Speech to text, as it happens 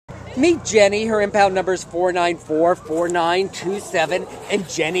Meet Jenny. Her impound number is 4944927, and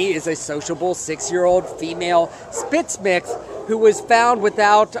Jenny is a sociable 6-year-old female Spitz mix who was found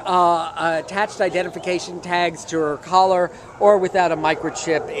without attached identification tags to her collar or without a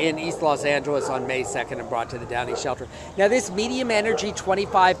microchip in East Los Angeles on May 2nd and brought to the Downey Shelter. Now, this medium energy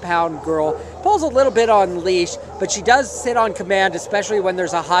 25-pound girl pulls a little bit on leash, but she does sit on command, especially when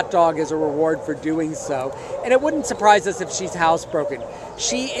there's a hot dog as a reward for doing so. And it wouldn't surprise us if she's housebroken.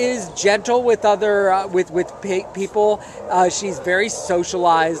 She is gentle with other people. She's very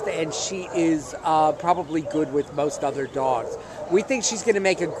socialized, and she is probably good with most other dogs. We think she's going to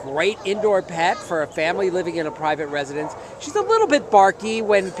make a great indoor pet for a family living in a private residence. She's a little bit barky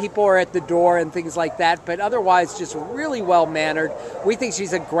when people are at the door and things like that, but otherwise just really well-mannered. We think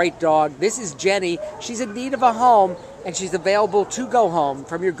she's a great dog. This is Jenny. She's in need of a home, and she's available to go home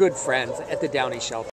from your good friends at the Downey Shelter.